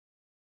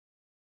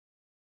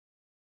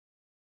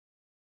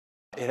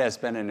It has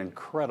been an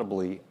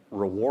incredibly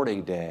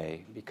rewarding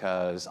day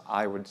because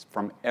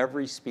from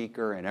every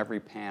speaker and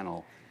every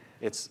panel,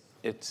 it's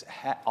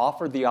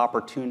offered the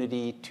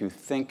opportunity to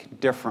think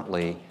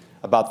differently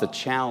about the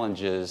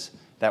challenges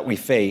that we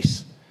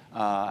face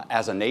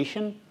as a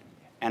nation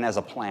and as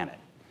a planet.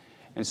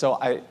 And so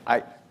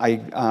I've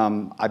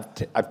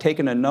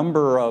taken a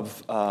number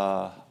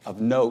of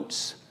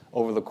notes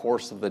over the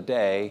course of the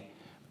day,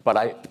 but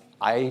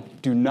I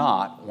do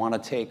not want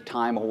to take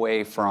time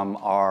away from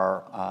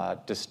our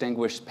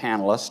distinguished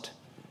panelist,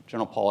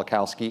 General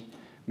Pawlikowski.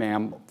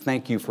 Ma'am,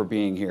 thank you for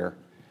being here.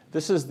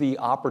 This is the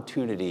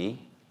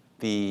opportunity,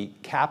 the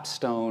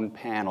capstone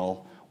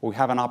panel, where we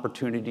have an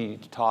opportunity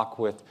to talk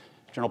with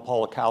General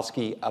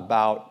Pawlikowski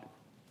about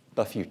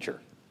the future,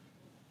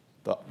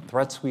 the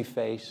threats we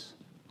face,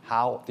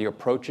 how the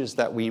approaches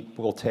that we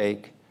will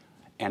take,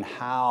 and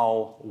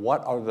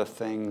what are the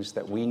things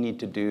that we need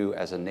to do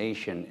as a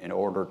nation in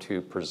order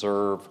to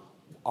preserve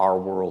our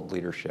world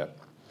leadership.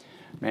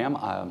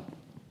 Ma'am,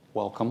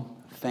 welcome.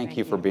 Thank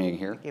you for being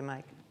here. Thank you,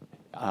 Mike.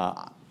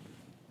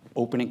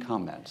 Opening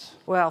comments.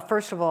 Well,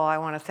 first of all, I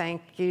want to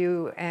thank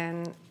you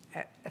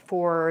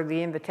for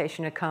the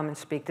invitation to come and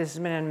speak. This has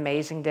been an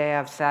amazing day.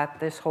 I've sat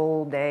this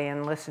whole day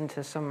and listened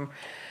to some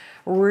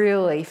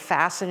really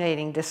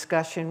fascinating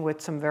discussion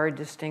with some very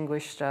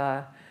distinguished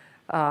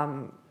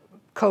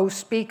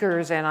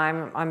co-speakers, and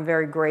I'm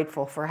very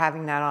grateful for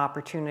having that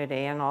opportunity,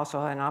 and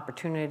also an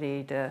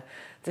opportunity to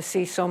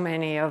see so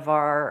many of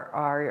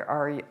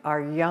our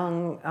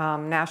young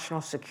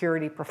national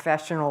security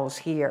professionals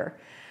here.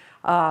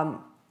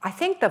 I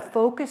think the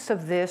focus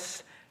of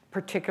this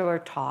particular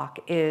talk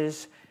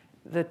is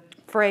the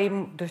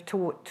frame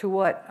to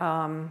what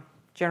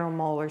General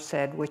Moeller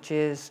said, which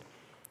is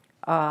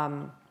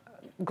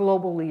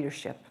global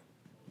leadership.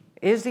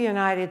 Is the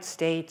United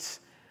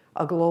States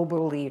a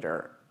global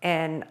leader?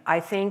 And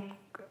I think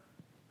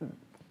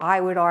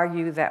I would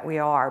argue that we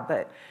are,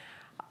 but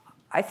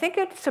I think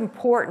it's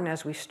important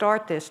as we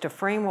start this to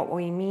frame what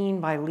we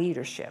mean by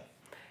leadership.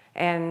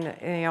 And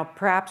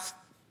perhaps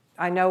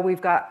I know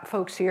we've got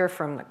folks here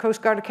from the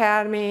Coast Guard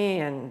Academy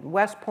and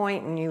West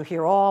Point, and you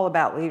hear all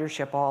about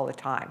leadership all the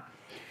time.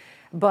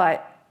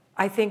 But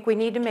I think we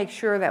need to make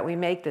sure that we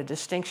make the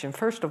distinction,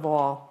 first of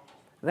all,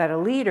 that a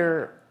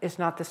leader is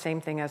not the same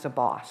thing as a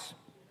boss.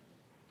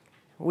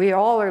 We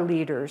all are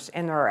leaders,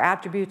 and there are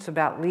attributes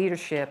about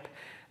leadership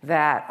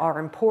that are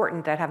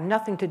important that have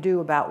nothing to do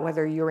about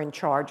whether you're in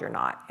charge or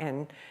not.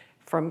 And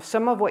from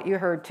some of what you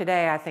heard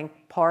today, I think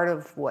part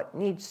of what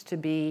needs to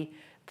be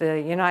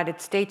the United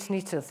States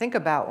needs to think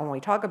about when we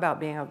talk about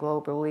being a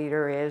global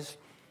leader is,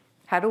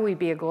 how do we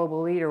be a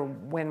global leader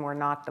when we're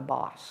not the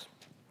boss?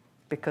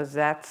 Because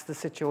that's the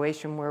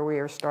situation where we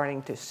are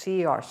starting to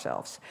see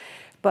ourselves.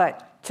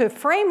 But to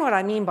frame what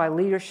I mean by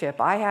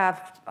leadership, I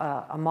have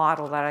a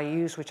model that I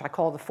use, which I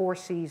call the 4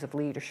 C's of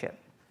leadership.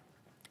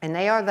 And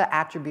they are the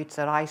attributes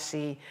that I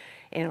see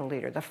in a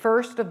leader. The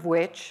first of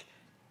which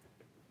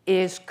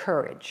is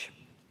courage.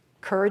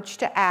 Courage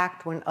to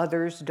act when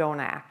others don't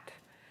act.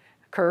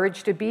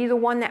 Courage to be the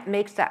one that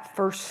makes that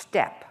first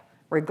step,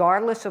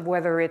 regardless of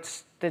whether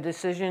it's the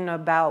decision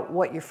about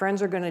what your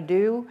friends are going to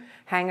do,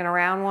 hanging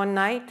around one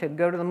night to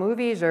go to the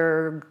movies,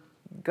 or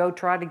go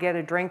try to get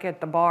a drink at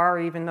the bar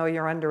even though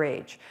you're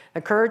underage.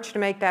 The courage to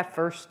make that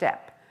first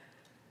step.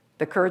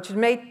 The courage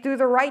to do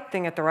the right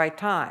thing at the right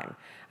time.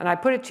 And I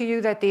put it to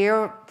you that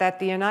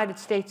the United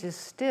States is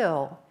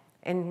still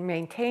and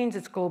maintains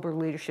its global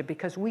leadership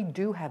because we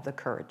do have the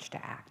courage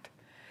to act.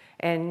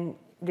 And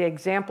the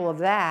example of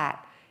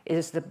that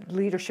is the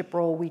leadership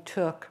role we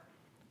took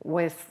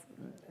with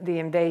the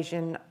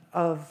invasion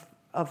of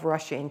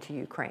Russia into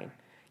Ukraine.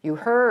 You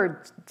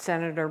heard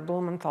Senator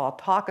Blumenthal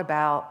talk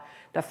about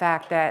the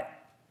fact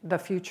that the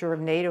future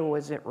of NATO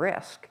was at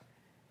risk.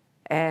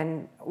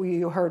 And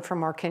you heard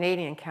from our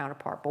Canadian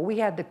counterpart, but we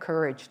had the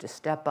courage to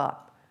step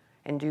up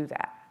and do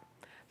that.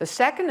 The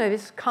second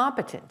is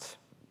competence,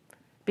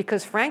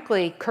 because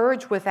frankly,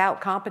 courage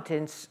without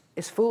competence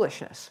is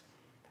foolishness.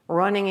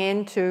 Running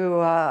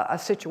into a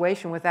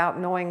situation without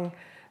knowing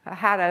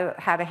how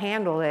to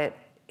handle it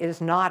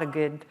is not a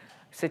good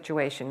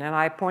situation. And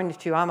I pointed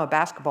to you, I'm a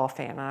basketball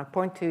fan, and I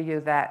point to you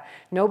that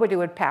nobody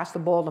would pass the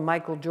ball to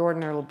Michael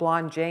Jordan or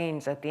LeBron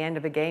James at the end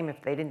of a game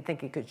if they didn't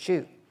think he could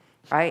shoot,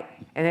 right?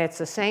 And it's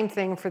the same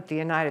thing for the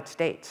United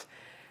States.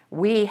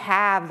 We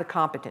have the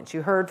competence.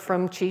 You heard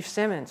from Chief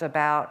Simmons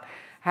about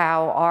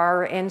how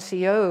our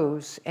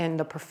NCOs and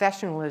the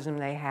professionalism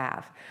they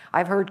have.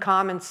 I've heard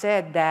comments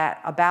said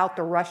that about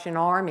the Russian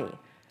army.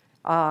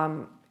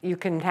 You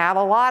can have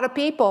a lot of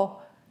people,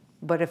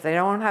 but if they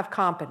don't have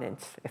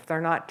competence, if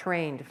they're not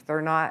trained, if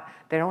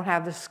they don't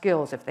have the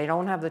skills, if they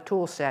don't have the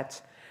tool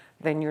sets,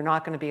 then you're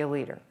not going to be a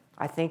leader.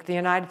 I think the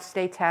United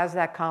States has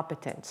that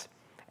competence.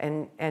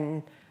 And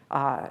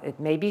it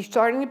may be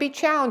starting to be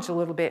challenged a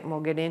little bit, and we'll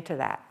get into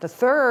that. The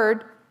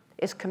third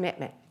is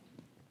commitment.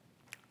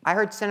 I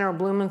heard Senator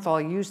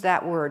Blumenthal use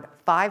that word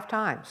 5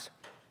 times,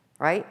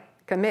 right?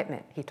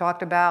 Commitment. He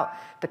talked about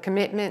the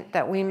commitment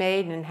that we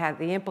made and had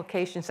the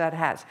implications that it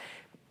has.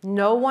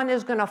 No one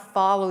is going to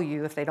follow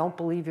you if they don't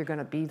believe you're going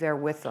to be there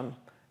with them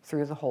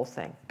through the whole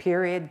thing,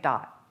 period,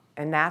 dot.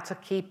 And that's a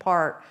key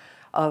part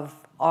of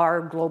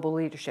our global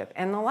leadership.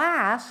 And the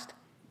last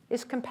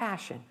is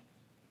compassion.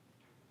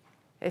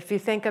 If you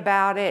think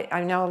about it,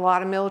 I know a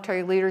lot of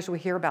military leaders, we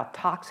hear about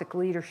toxic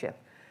leadership.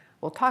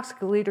 Well,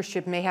 toxic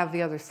leadership may have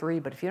the other three,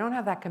 but if you don't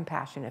have that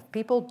compassion, if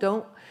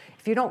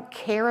you don't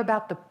care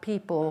about the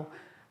people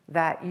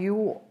that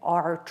you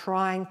are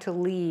trying to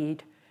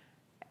lead,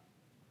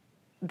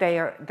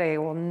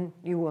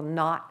 you will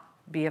not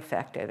be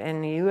effective.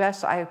 And the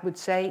U.S., I would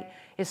say,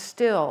 is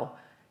still,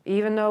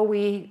 even though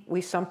we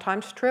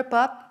sometimes trip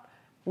up,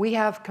 we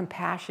have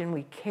compassion,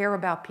 we care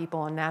about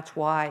people, and that's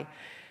why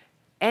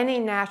any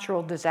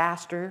natural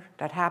disaster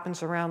that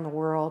happens around the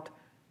world,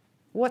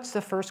 what's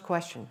the first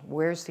question?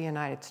 Where's the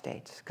United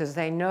States? Because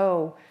they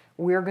know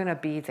we're going to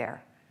be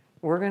there.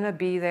 We're going to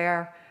be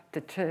there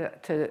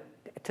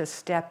to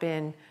step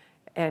in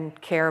and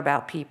care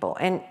about people.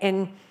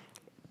 And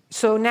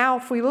so now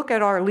if we look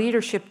at our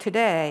leadership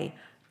today,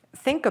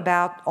 think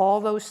about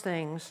all those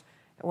things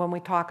when we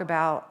talk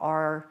about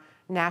our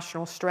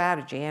national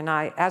strategy. And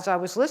as I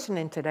was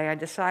listening today, I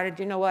decided,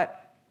 you know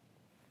what?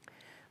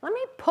 Let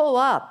me pull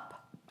up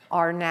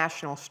our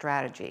national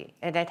strategy.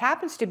 And it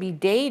happens to be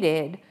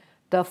dated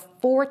the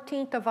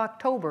 14th of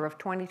October of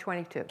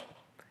 2022.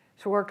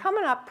 So we're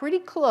coming up pretty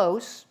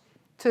close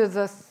to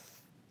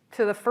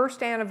the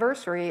first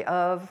anniversary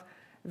of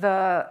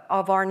the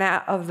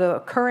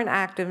current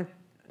active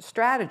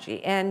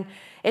strategy. And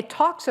it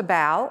talks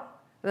about,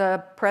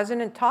 the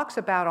president talks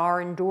about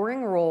our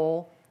enduring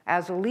role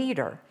as a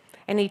leader.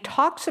 And he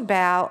talks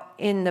about,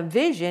 in the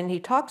vision, he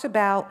talks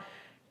about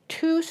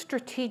two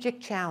strategic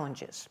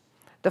challenges.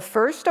 The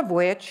first of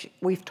which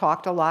we've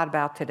talked a lot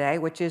about today,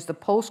 which is the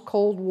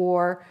post-Cold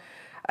War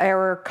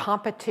era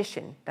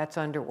competition that's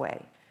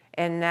underway.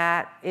 And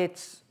that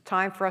it's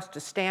time for us to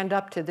stand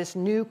up to this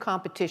new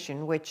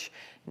competition, which,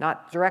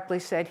 not directly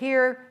said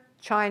here,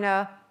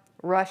 China,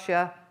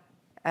 Russia,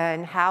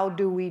 and how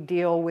do we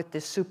deal with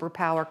this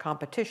superpower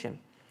competition.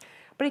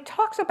 But he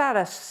talks about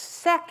a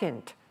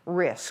second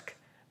risk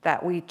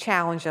that we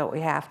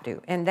have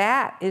to, and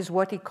that is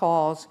what he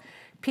calls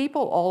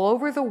people all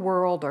over the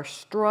world are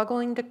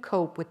struggling to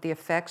cope with the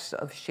effects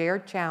of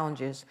shared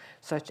challenges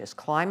such as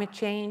climate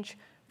change,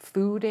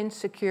 food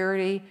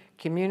insecurity,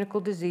 communicable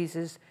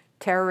diseases,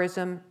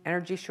 terrorism,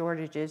 energy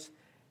shortages,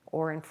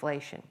 or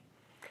inflation.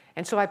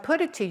 And so I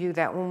put it to you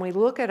that when we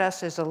look at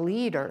us as a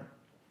leader,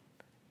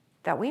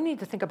 that we need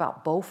to think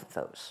about both of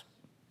those.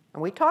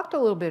 And we talked a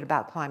little bit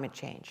about climate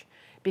change,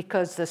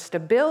 because the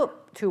stability,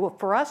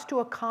 for us to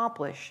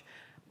accomplish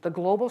the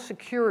global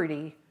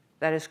security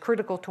that is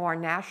critical to our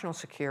national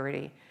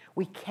security,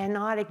 we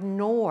cannot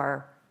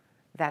ignore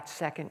that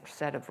second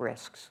set of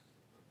risks.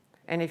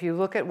 And if you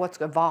look at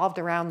what's evolved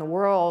around the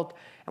world,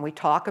 and we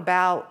talk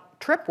about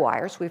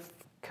tripwires, we've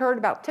heard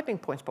about tipping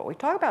points, but we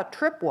talk about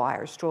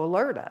tripwires to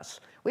alert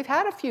us. We've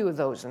had a few of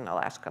those in the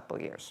last couple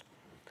of years.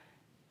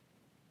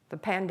 The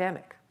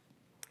pandemic.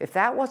 If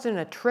that wasn't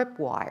a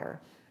tripwire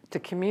to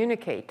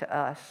communicate to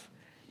us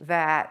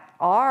that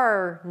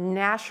our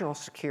national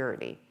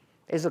security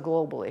is a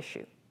global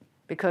issue,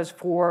 because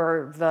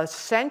for the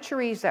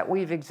centuries that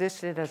we've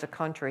existed as a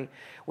country,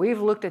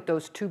 we've looked at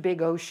those two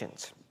big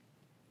oceans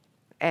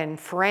and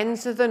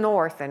friends to the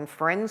north and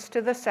friends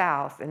to the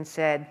south and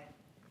said,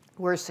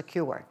 we're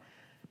secure.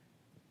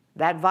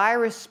 That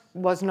virus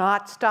was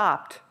not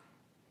stopped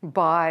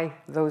by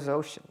those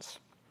oceans.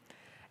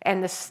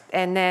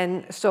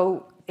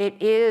 So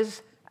it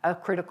is a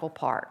critical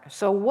part.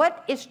 So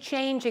what is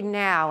changing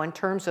now in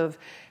terms of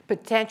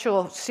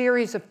potential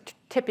series of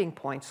tipping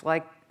points,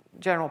 like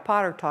General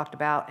Potter talked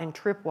about, and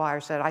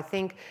tripwires that I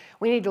think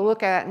we need to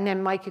look at, and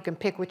then Mike, you can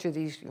pick which of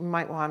these you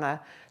might want to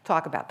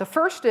talk about. The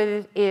first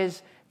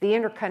is the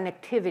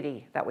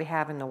interconnectivity that we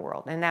have in the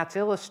world, and that's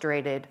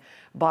illustrated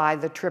by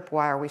the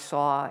tripwire we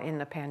saw in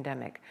the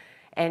pandemic.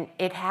 And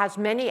it has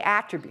many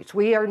attributes.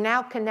 We are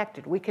now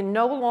connected. We can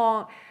no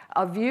longer,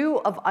 a view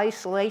of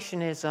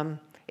isolationism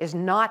is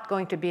not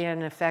going to be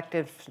an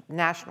effective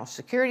national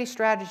security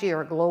strategy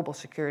or a global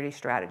security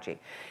strategy.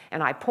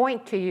 And I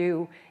point to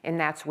you, and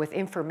that's with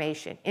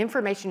information.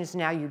 Information is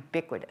now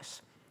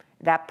ubiquitous.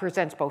 That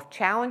presents both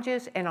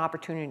challenges and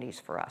opportunities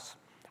for us.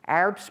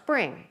 Arab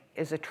Spring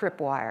is a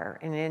tripwire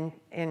and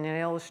an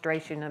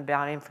illustration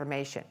about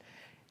information.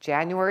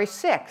 January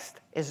 6th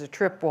is a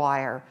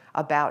tripwire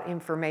about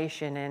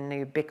information and the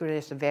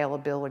ubiquitous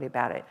availability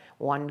about it.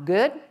 One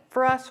good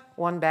for us,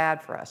 one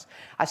bad for us.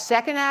 A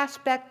second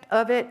aspect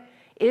of it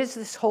is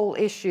this whole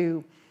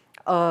issue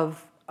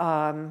of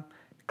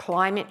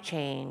climate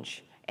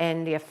change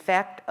and the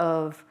effect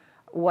of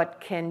what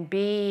can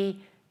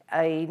be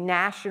a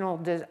natural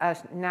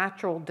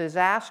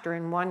disaster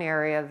in one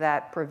area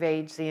that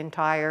pervades the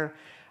entire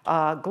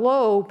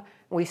globe.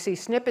 We see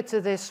snippets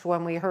of this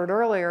when we heard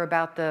earlier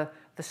about the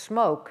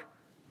smoke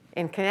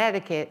in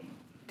Connecticut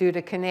due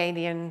to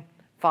Canadian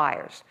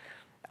fires.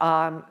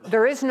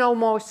 There is no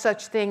more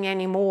such thing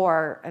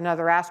anymore.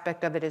 Another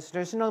aspect of it is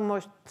there's no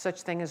more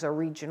such thing as a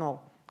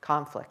regional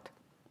conflict.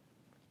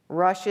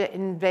 Russia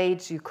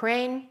invades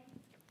Ukraine,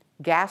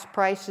 gas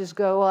prices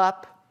go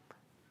up,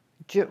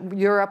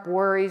 Europe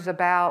worries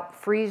about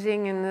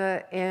freezing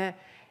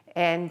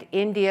and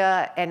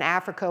India and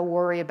Africa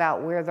worry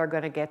about where they're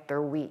going to get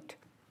their wheat.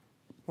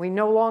 We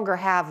no longer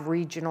have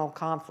regional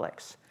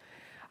conflicts.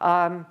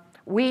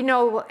 We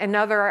know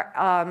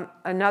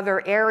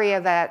another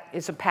area that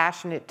is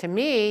passionate to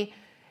me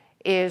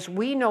is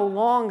we no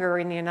longer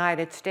in the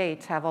United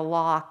States have a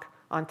lock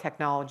on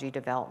technology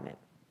development.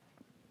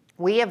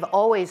 We have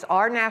always,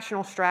 our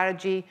national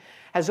strategy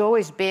has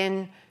always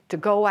been to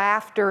go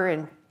after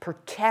and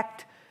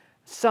protect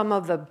some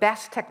of the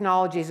best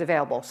technologies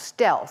available.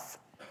 Stealth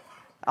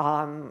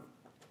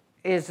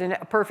is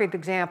a perfect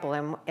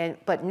example.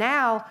 But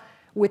now,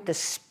 with the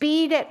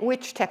speed at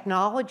which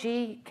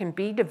technology can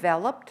be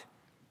developed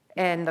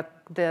and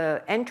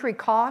the entry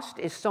cost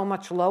is so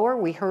much lower,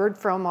 we heard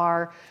from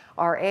our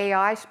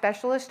AI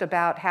specialist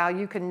about how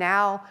you can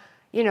now,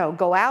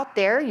 go out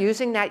there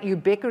using that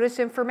ubiquitous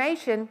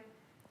information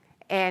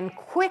and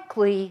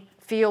quickly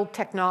field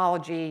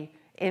technology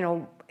in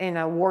a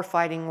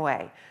warfighting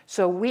way.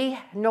 So we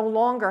no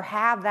longer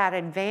have that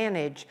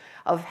advantage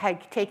of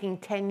taking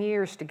 10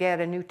 years to get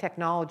a new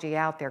technology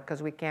out there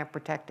because we can't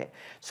protect it.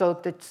 So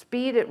the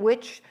speed at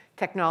which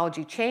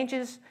technology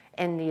changes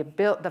and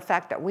the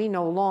fact that we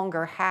no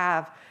longer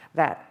have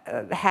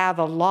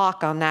a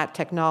lock on that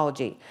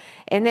technology.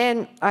 And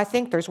then I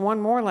think there's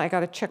one more, I got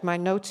to check my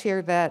notes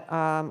here that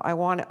I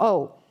want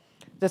to,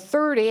 the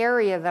third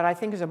area that I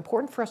think is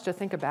important for us to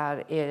think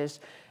about is,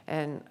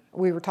 and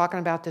we were talking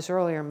about this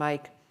earlier,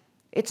 Mike,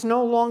 it's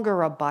no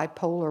longer a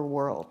bipolar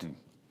world.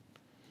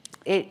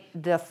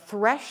 The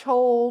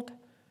threshold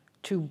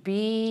to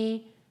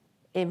be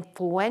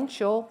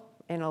influential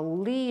and a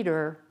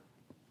leader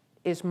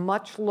is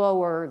much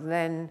lower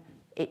than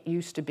it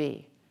used to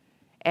be.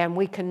 And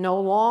we can no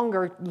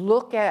longer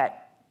look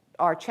at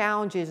our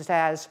challenges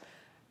as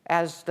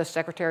the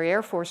Secretary of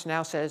Air Force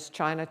now says,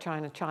 China,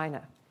 China,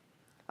 China.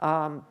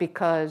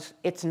 Because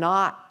it's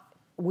not,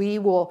 we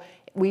will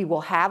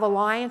have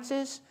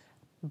alliances,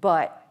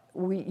 but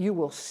you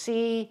will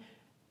see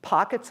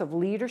pockets of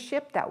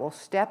leadership that will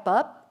step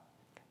up,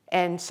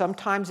 and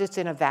sometimes it's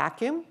in a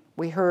vacuum.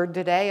 We heard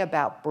today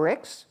about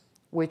BRICS,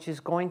 which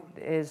is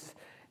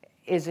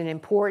an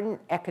important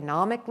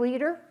economic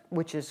leader,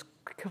 which is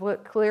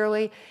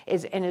clearly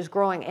is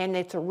growing, and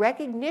it's a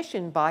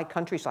recognition by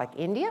countries like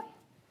India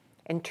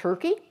and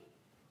Turkey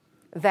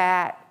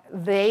that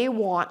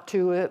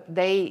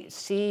they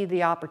see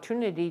the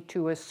opportunity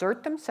to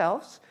assert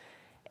themselves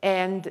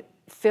and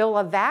fill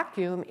a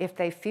vacuum if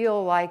they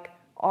feel like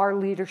our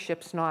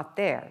leadership's not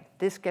there.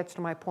 This gets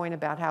to my point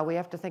about how we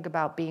have to think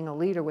about being a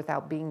leader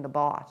without being the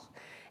boss.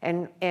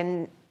 And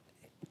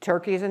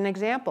Turkey is an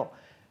example.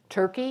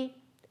 Turkey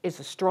is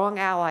a strong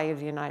ally of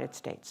the United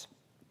States.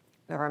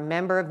 They're a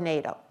member of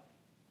NATO.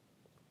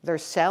 They're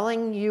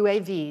selling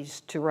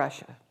UAVs to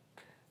Russia.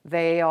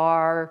 They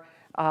are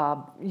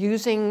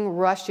using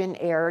Russian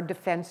air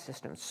defense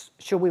systems.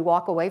 Should we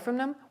walk away from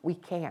them? We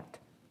can't,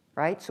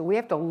 right? So we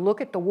have to look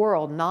at the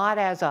world not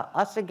as a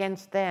us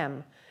against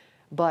them,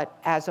 but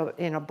as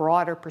in a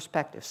broader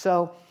perspective.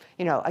 So,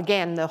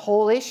 again, the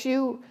whole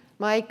issue,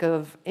 Mike,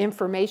 of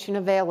information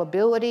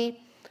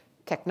availability,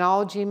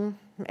 technology,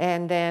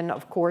 and then,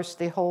 of course,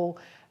 the whole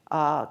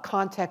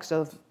context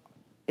of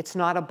it's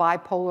not a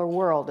bipolar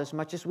world. As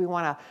much as we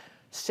want to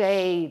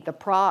say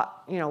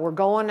we're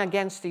going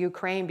against the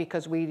Ukraine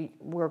because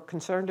we're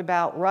concerned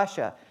about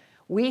Russia,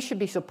 we should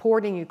be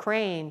supporting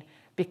Ukraine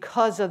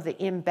because of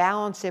the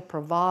imbalance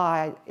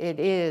it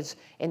is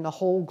in the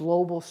whole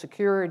global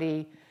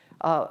security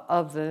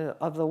of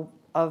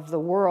the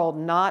world,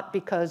 not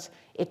because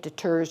it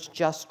deters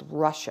just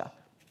Russia,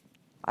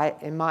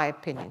 in my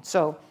opinion.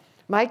 So,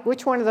 Mike,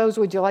 which one of those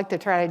would you like to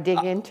try to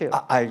dig into?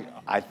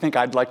 I think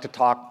I'd like to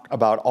talk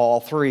about all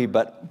three,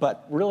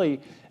 but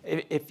really,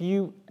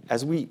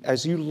 as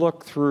you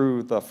look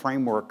through the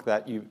framework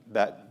that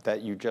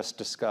you just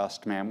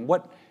discussed, ma'am,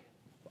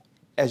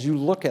 as you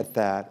look at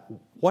that,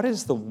 what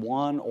is the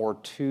one or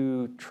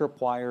two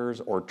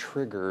tripwires or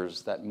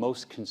triggers that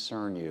most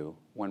concern you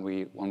when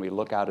we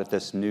look out at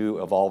this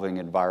new evolving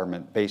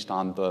environment based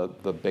on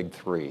the big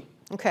three?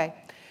 Okay,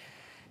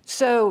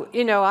 so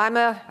I'm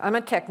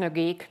a techno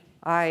geek.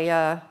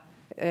 And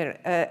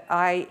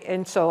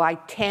so I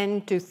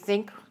tend to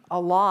think a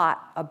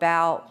lot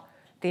about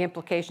the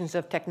implications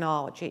of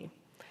technology.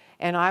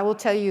 And I will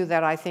tell you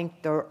that I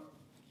think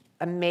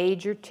a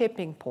major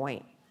tipping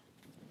point,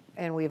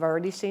 and we've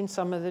already seen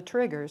some of the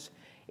triggers,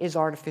 is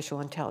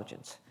artificial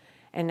intelligence.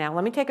 And now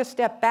let me take a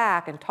step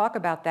back and talk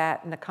about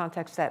that in the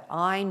context that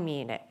I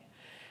mean it.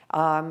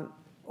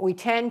 We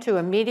tend to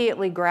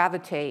immediately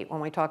gravitate,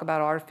 when we talk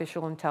about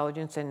artificial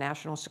intelligence and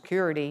national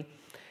security,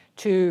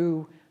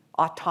 to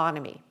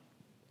autonomy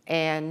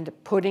and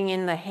putting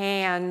in the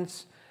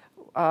hands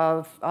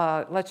of,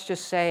 let's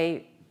just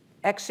say,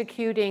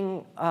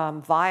 executing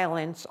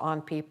violence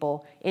on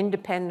people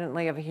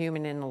independently of a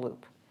human in the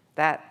loop.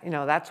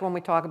 That's when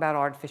we talk about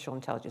artificial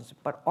intelligence.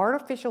 But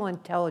artificial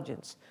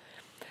intelligence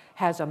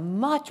has a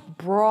much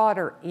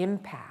broader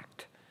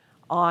impact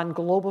on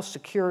global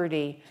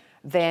security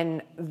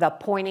than the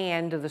pointy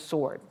end of the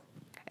sword.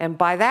 And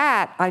by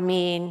that, I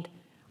mean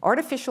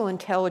artificial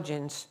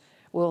intelligence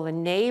will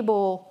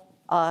enable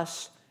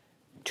us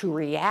to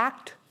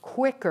react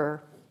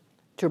quicker,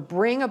 to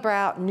bring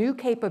about new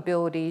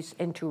capabilities,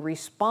 and to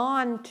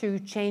respond to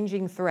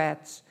changing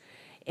threats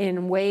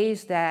in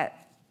ways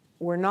that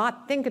we're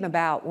not thinking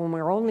about when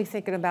we're only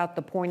thinking about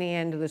the pointy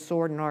end of the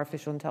sword in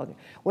artificial intelligence.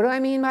 What do I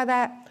mean by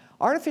that?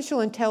 Artificial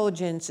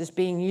intelligence is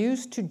being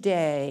used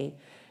today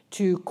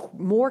to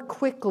more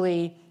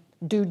quickly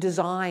do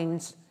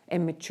designs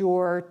and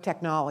mature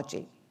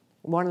technology.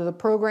 One of the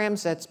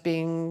programs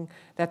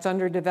that's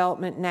under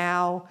development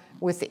now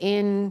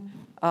within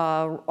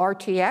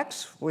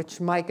RTX,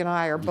 which Mike and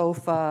I are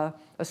both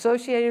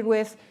associated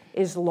with,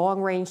 is the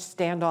long-range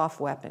standoff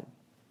weapon.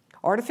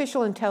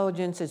 Artificial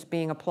intelligence is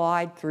being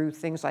applied through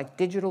things like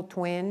digital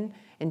twin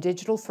and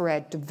digital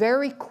thread to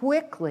very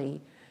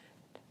quickly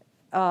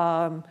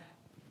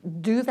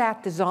do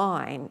that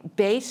design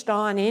based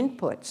on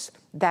inputs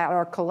that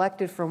are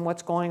collected from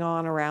what's going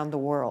on around the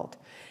world.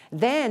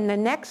 Then the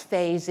next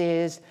phase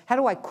is, how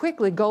do I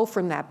quickly go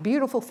from that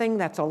beautiful thing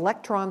that's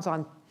electrons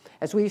on,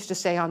 as we used to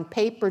say, on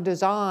paper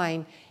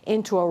design,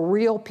 into a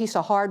real piece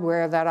of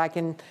hardware that I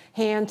can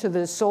hand to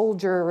the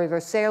soldier or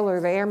the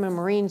sailor, the airman,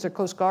 Marines, or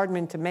Coast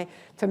Guardman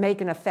to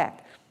make an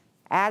effect.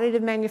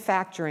 Additive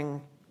manufacturing,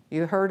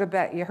 you heard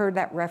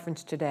that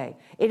reference today.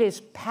 It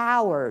is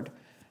powered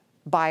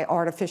by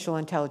artificial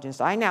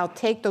intelligence. I now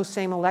take those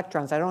same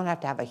electrons. I don't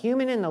have to have a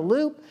human in the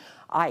loop.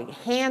 I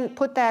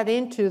put that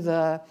into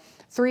the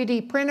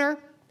 3D printer,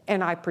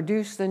 and I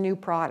produce the new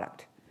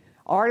product.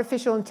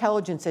 Artificial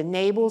intelligence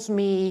enables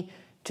me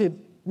to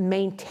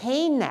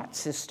maintain that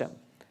system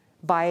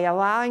by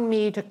allowing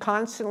me to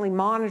constantly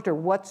monitor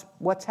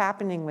what's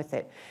happening with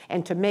it,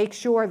 and to make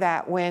sure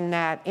that when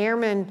that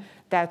airman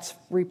that's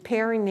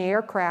repairing the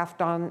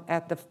aircraft on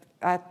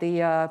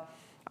the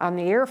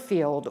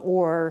airfield,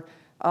 or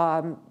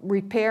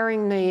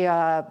repairing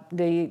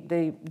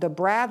the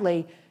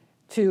Bradley,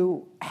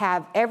 to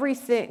have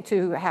everything,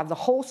 to have the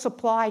whole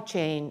supply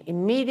chain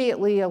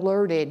immediately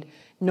alerted,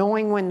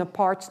 knowing when the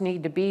parts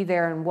need to be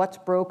there and what's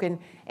broken,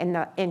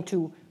 and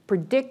to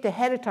predict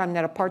ahead of time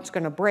that a part's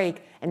going to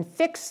break and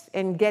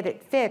get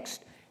it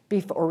fixed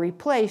or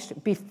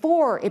replaced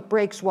before it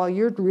breaks, while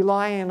you're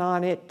relying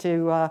on it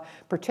to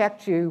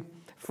protect you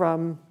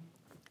from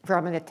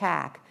an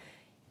attack.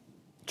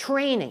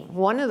 Training,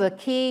 one of the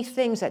key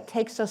things that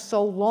takes us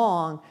so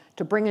long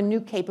to bring a new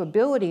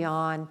capability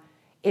on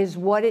is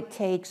what it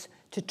takes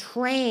to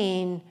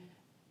train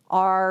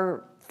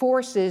our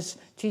forces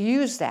to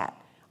use that.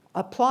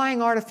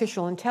 Applying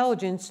artificial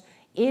intelligence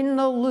in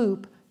the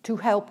loop to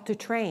help to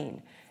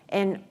train.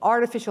 And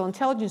artificial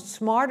intelligence is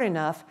smart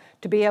enough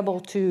to be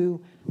able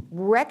to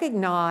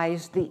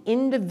recognize the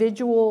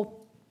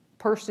individual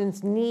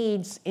person's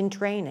needs in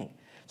training,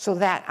 so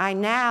that I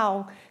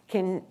now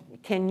can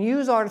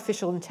use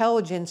artificial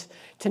intelligence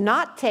to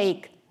not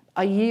take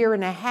a year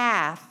and a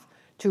half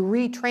to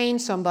retrain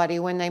somebody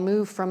when they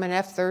move from an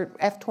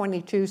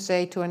F-22,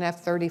 say, to an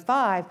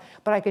F-35,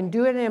 but I can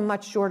do it in a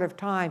much shorter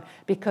time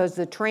because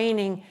the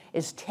training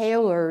is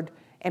tailored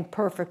and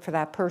perfect for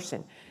that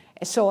person.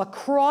 So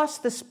across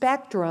the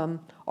spectrum,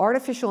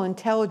 artificial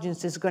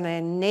intelligence is going to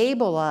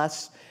enable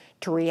us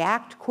to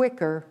react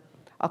quicker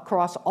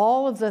across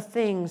all of the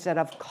things that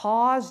have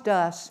caused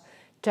us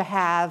to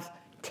have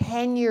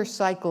 10-year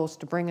cycles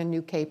to bring a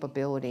new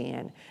capability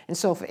in. And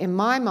so in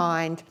my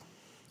mind,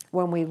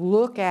 when we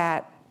look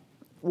at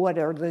what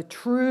are the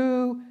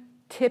true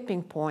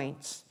tipping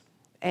points,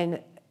 and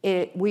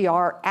we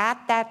are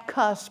at that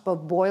cusp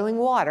of boiling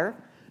water,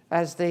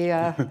 as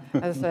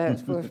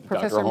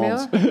Professor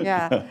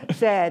Moeller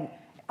said,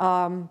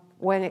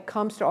 when it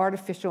comes to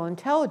artificial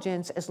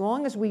intelligence, as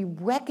long as we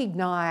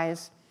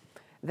recognize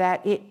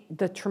that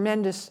the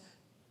tremendous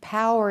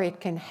power it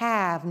can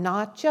have,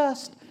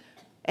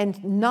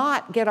 and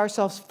not get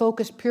ourselves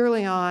focused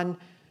purely on,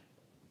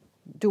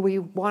 do we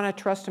want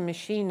to trust a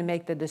machine to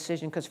make the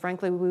decision? Because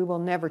frankly, we will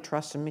never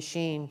trust a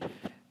machine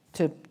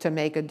to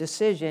make a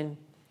decision.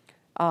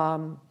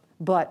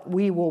 But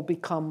we will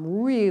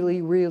become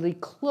really, really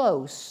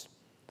close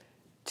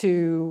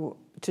to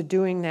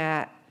doing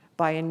that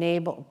by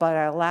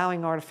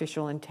allowing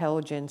artificial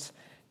intelligence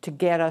to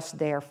get us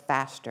there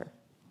faster.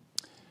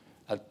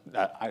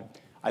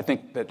 I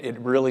think that it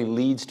really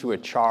leads to a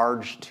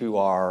charge to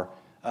our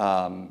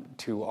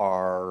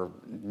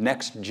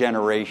next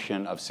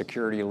generation of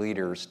security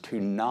leaders to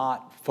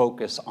not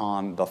focus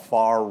on the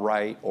far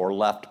right or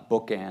left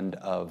bookend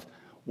of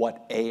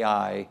what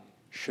AI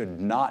should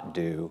not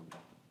do.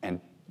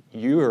 And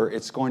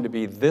it's going to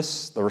be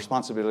the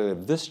responsibility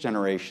of this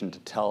generation to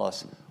tell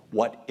us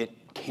what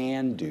it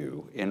can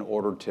do in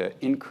order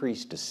to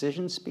increase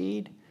decision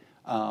speed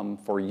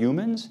for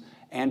humans,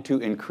 and to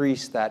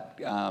increase that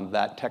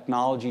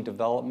technology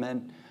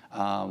development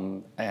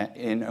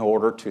in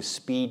order to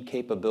speed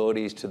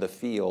capabilities to the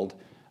field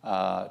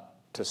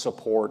to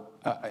support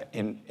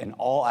in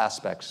all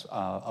aspects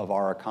of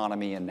our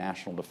economy and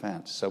national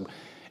defense. So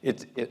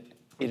it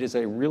is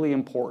a really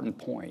important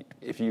point.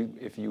 If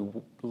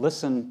you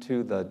listen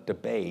to the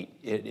debate,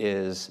 it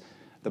is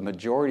the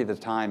majority of the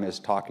time is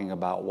talking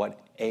about what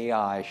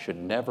AI should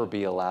never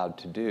be allowed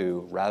to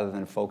do, rather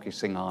than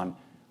focusing on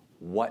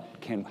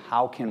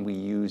how can we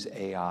use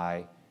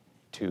AI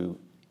to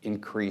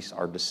increase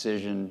our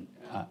decision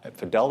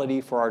fidelity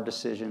for our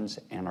decisions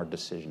and our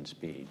decision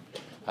speed.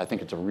 I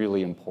think it's a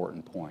really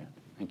important point.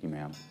 Thank you,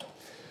 ma'am.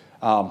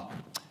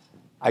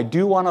 I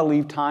do want to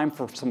leave time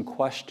for some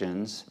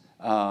questions.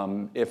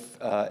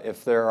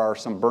 If there are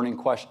some burning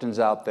questions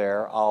out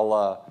there,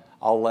 I'll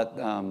let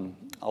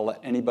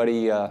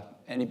anybody.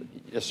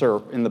 Yes,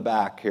 sir, in the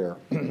back here.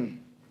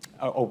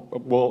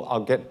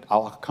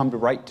 I'll come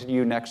right to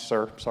you next,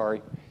 sir.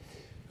 Sorry.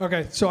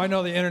 Okay, so I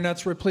know the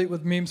internet's replete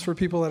with memes for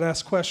people that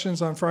ask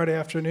questions on Friday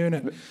afternoon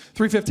at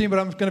 3:15, but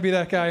I'm going to be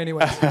that guy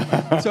anyway.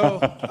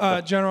 So,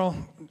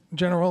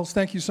 Generals,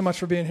 thank you so much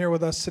for being here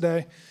with us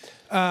today.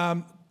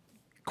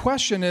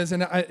 Question is,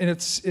 and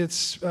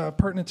it's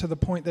pertinent to the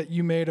point that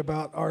you made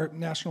about our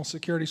national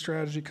security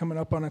strategy coming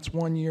up on its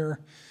 1-year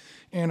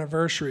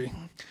anniversary.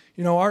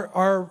 You know,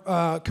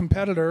 our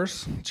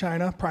competitors,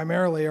 China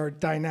primarily, are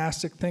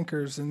dynastic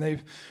thinkers, and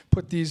they've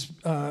put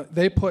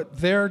they put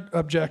their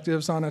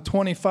objectives on a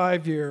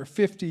 25-year,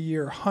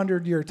 50-year,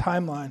 100-year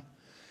timeline,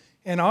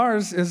 and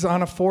ours is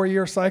on a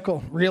 4-year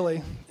cycle,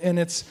 really, and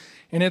it's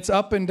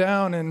up and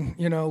down and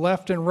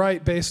left and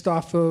right based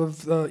off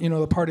of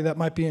the party that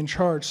might be in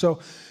charge. So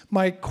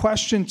my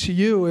question to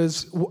you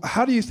is,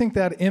 how do you think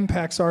that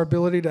impacts our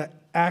ability to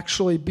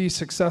actually be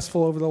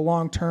successful over the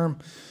long term?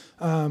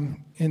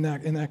 In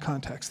that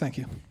context, thank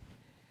you.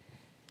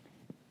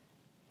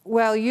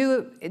 Well,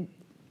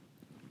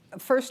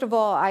 first of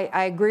all,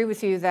 I agree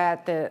with you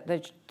that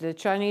the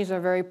Chinese are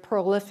very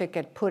prolific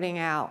at putting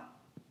out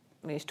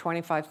these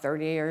 25,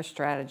 30-year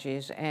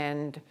strategies,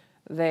 and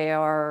they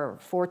are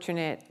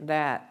fortunate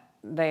that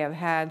they have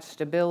had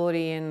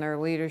stability in their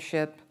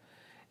leadership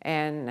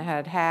and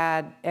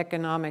had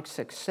economic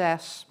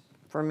success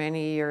for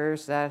many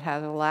years that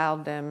has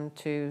allowed them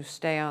to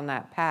stay on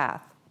that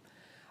path.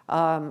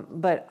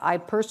 But I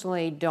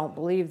personally don't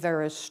believe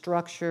they're as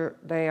structured,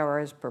 they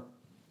are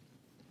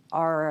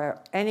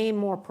any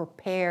more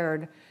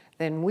prepared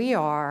than we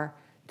are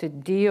to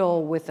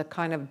deal with the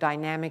kind of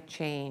dynamic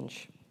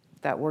change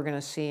that we're going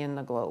to see in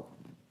the globe.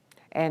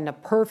 And a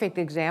perfect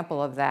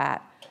example of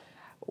that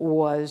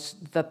was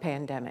the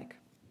pandemic.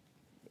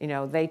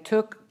 They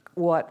took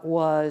what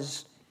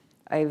was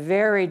a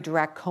very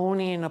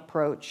draconian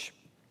approach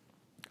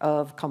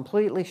of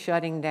completely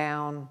shutting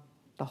down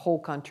the whole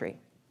country.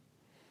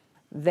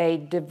 They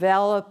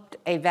developed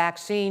a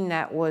vaccine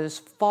that was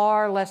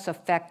far less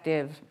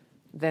effective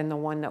than the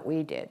one that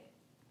we did.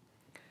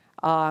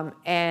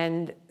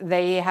 And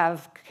they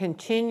have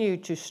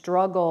continued to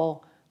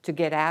struggle to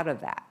get out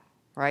of that,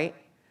 right?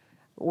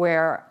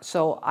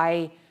 So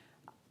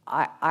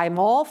I'm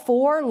all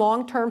for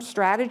long-term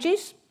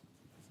strategies,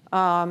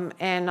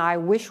 and I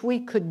wish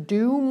we could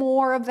do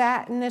more of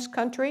that in this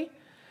country.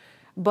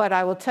 But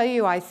I will tell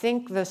you, I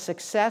think the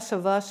success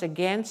of us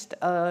against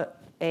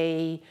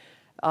a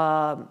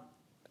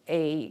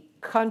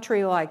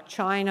country like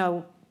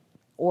China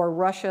or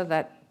Russia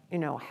that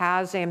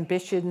has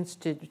ambitions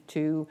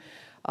to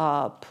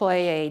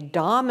play a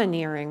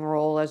domineering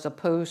role as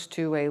opposed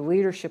to a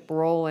leadership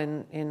role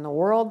in the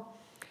world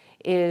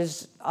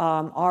is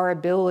our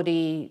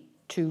ability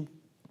to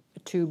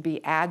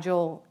be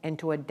agile and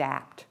to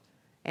adapt.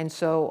 And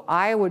so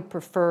I would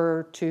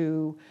prefer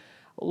to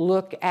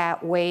look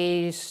at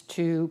ways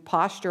to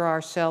posture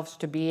ourselves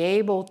to be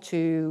able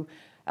to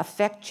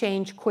affect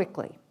change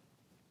quickly,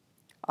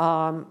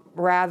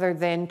 rather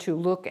than to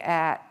look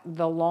at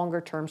the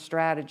longer term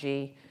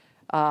strategy,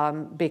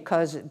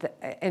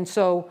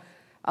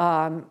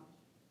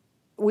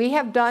 we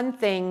have done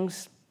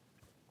things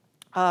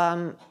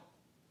over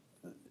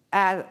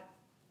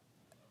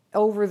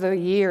the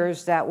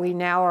years that we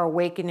now are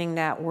awakening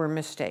that were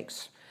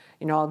mistakes.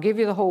 I'll give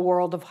you the whole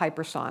world of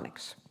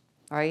hypersonics,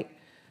 right? I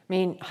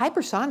mean,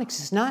 hypersonics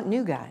is not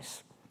new,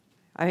 guys.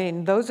 I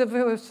mean, those of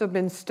us who have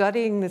been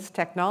studying this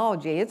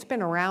technology, it's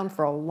been around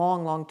for a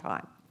long, long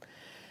time.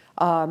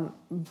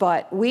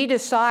 But we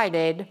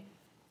decided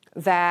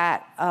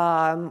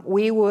that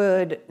we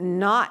would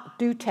not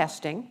do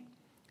testing,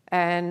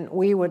 and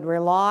we would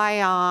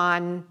rely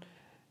on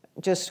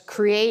just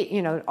create,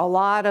 a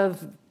lot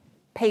of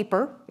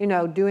paper,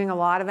 doing a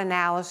lot of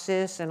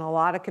analysis and a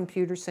lot of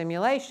computer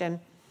simulation.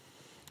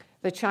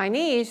 The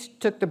Chinese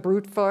took the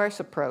brute force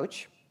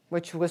approach,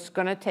 which was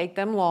going to take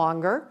them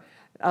longer,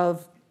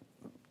 of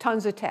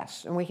tons of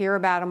tests, and we hear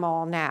about them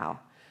all now.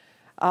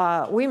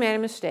 We made a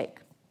mistake,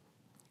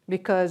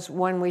 because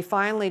when we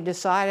finally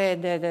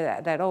decided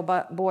that oh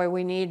boy,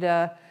 we need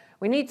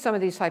some of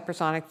these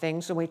hypersonic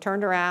things, and we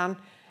turned around,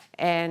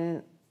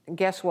 and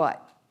guess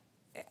what?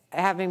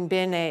 Having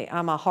been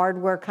I'm a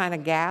hardware kind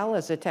of gal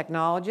as a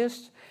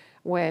technologist,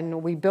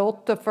 when we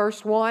built the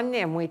first one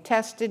and we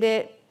tested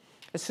it,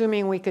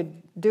 assuming we could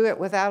do it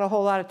without a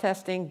whole lot of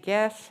testing,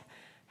 guess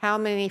how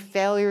many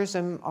failures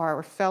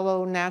our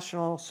fellow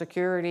national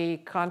security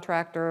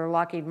contractor,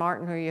 Lockheed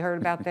Martin, who you heard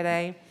about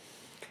today,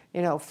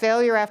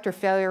 failure after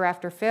failure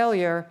after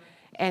failure,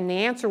 and the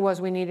answer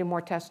was we needed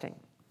more testing,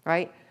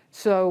 right?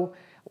 So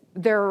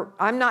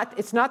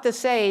it's not to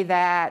say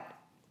that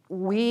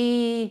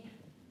we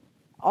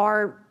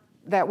are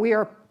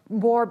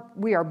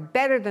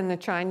better than the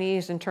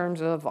Chinese in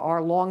terms of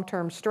our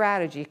long-term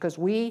strategy, because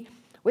we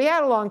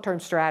had a long-term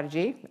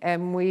strategy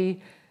and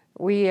we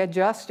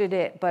adjusted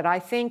it. But I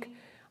think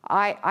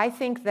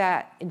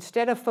that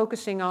instead of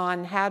focusing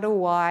on how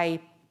do I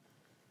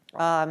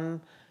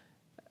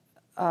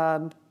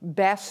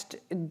best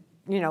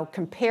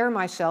compare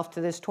myself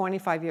to this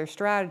 25-year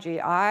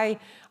strategy, I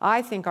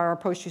think our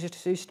approach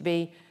used to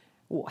be,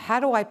 how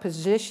do I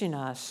position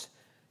us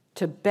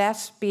to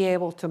best be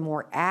able to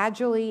more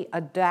agilely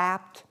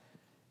adapt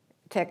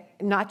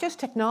not just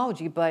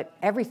technology, but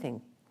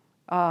everything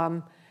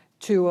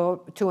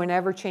to an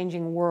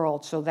ever-changing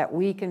world, so that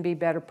we can be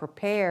better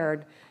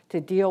prepared to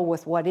deal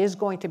with what is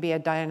going to be a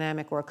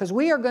dynamic world. Because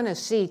we are going to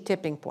see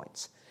tipping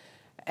points,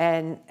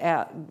 and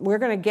we're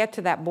going to get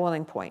to that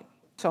boiling point.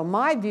 So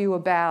my view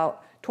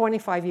about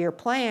 25-year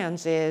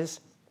plans is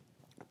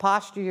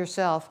posture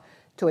yourself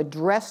to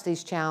address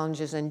these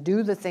challenges and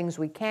do the things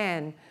we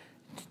can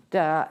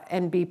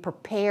and be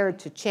prepared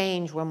to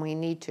change when we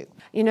need to.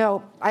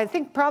 I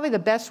think probably the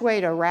best way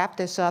to wrap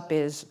this up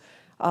is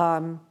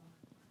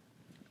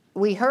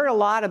we heard a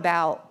lot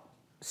about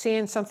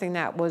seeing something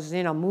that was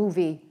in a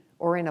movie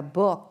or in a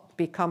book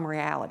become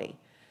reality.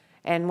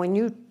 And when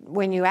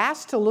you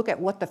ask to look at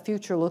what the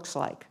future looks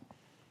like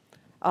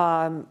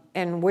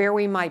and where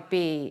we might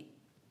be,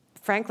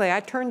 frankly, I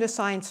turn to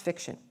science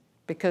fiction,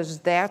 because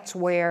that's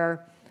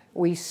where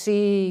we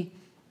see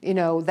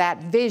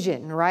that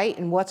vision, right,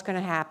 and what's going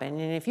to happen.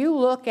 And if you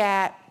look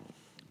at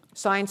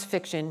science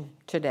fiction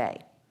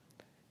today,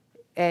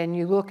 and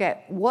you look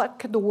at what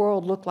could the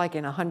world look like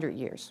in 100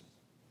 years,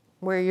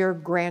 where your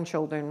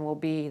grandchildren will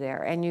be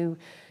there, and you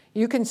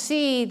can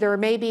see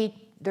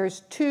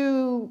there's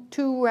two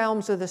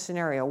realms of the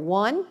scenario.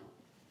 One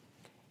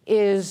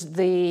is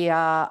the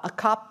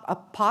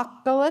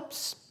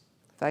apocalypse,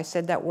 if I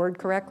said that word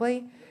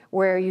correctly,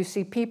 where you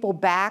see people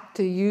back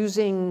to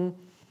using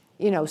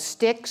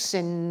sticks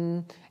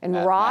and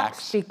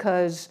rocks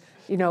because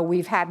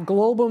we've had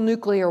global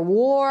nuclear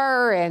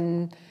war,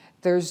 and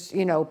there's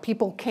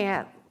people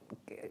can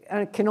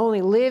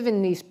only live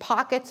in these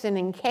pockets and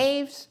in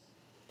caves.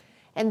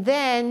 And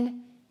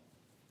then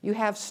you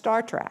have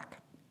Star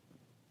Trek,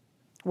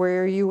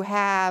 where you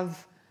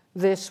have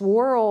this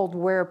world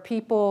where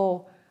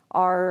people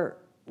are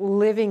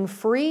living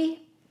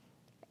free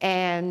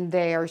and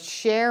they are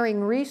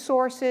sharing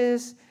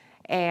resources,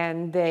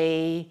 and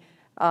they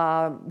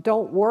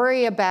don't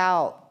worry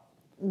about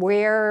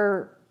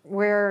where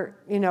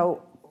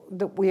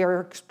that we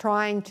are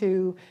trying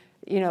to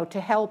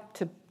to help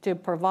to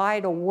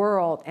provide a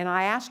world. And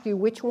I ask you,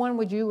 which one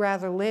would you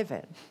rather live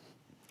in?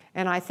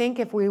 And I think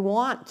if we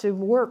want to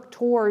work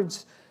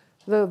towards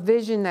the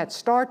vision that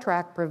Star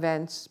Trek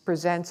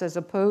presents as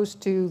opposed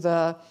to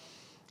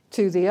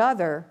the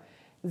other,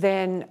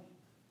 then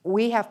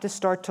we have to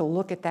start to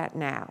look at that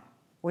now.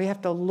 We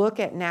have to look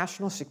at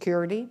national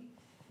security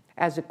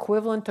as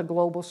equivalent to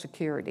global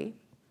security.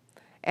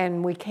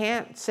 And we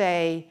can't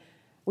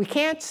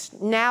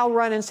now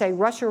run and say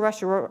Russia,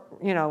 Russia,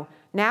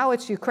 now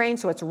it's Ukraine,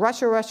 so it's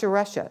Russia, Russia,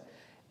 Russia.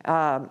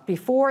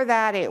 Before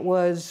that, it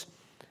was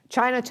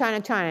China, China,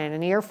 China, and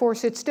in the Air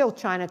Force, it's still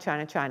China,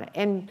 China, China.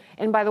 And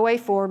by the way,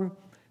 for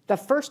the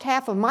first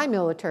half of my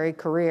military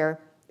career,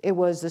 it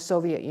was the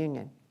Soviet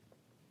Union.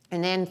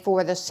 And then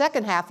for the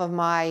second half of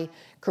my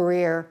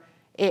career,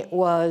 it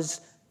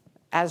was,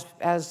 as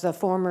the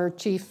former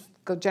Chief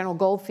General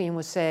Goldfein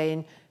was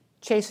saying,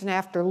 chasing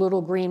after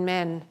little green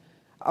men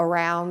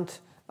around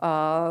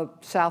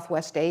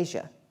Southwest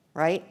Asia,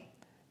 right?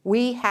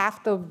 We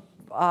have to,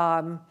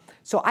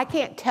 so I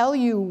can't tell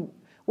you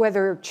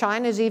whether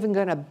China's even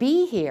going to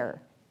be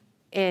here,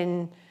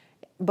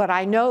 but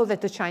I know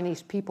that the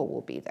Chinese people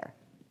will be there,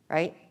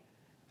 right?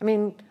 I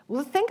mean,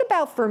 think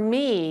about, for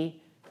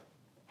me,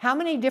 how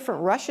many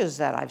different Russias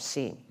that I've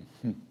seen.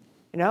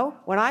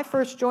 When I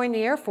first joined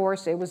the Air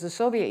Force, it was the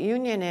Soviet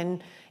Union,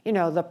 and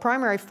the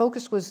primary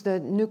focus was the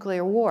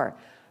nuclear war.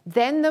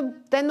 Then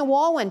the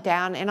wall went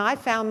down, and I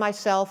found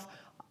myself,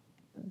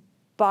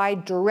 by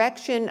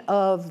direction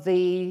of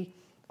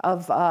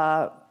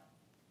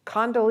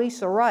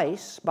Condoleezza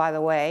Rice, by the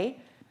way,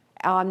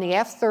 on the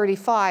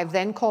F-35,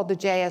 then called the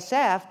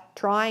JSF,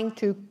 trying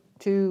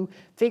to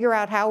figure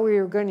out how we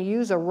were going to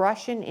use a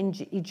Russian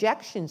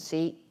ejection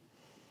seat,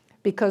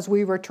 because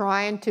we were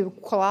trying to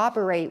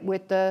collaborate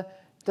with the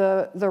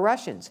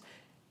Russians.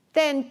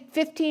 Then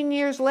 15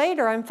 years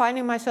later, I'm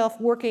finding myself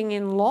working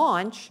in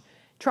launch,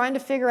 trying to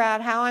figure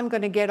out how I'm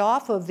going to get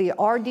off of the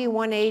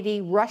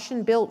RD-180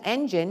 Russian-built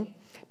engine,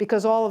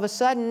 because all of a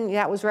sudden,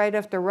 that was right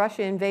after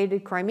Russia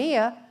invaded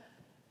Crimea.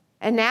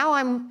 And now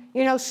I'm,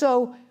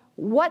 so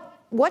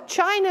what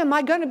China am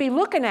I going to be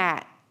looking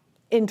at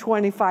in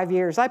 25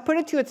 years. I put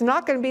it to you, it's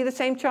not going to be the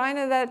same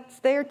China that's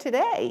there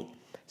today.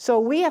 So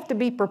we have to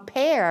be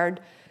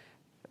prepared.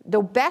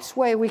 The best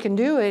way we can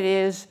do it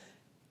is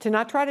to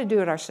not try to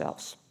do it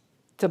ourselves,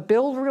 to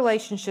build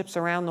relationships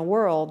around the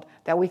world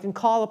that we can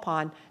call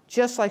upon,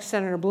 just like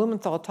Senator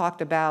Blumenthal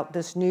talked about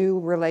this new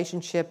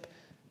relationship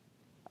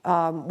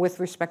with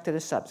respect to the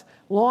subs.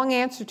 Long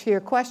answer to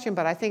your question,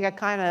 but I think it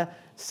kind of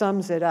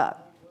sums it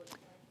up.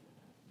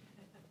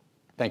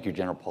 Thank you,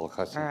 General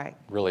Pawlikowski. All right.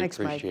 Really Thanks,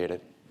 appreciate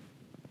Mike. it.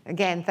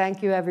 Again,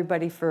 thank you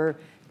everybody for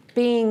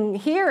being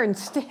here and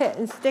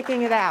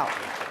sticking it out.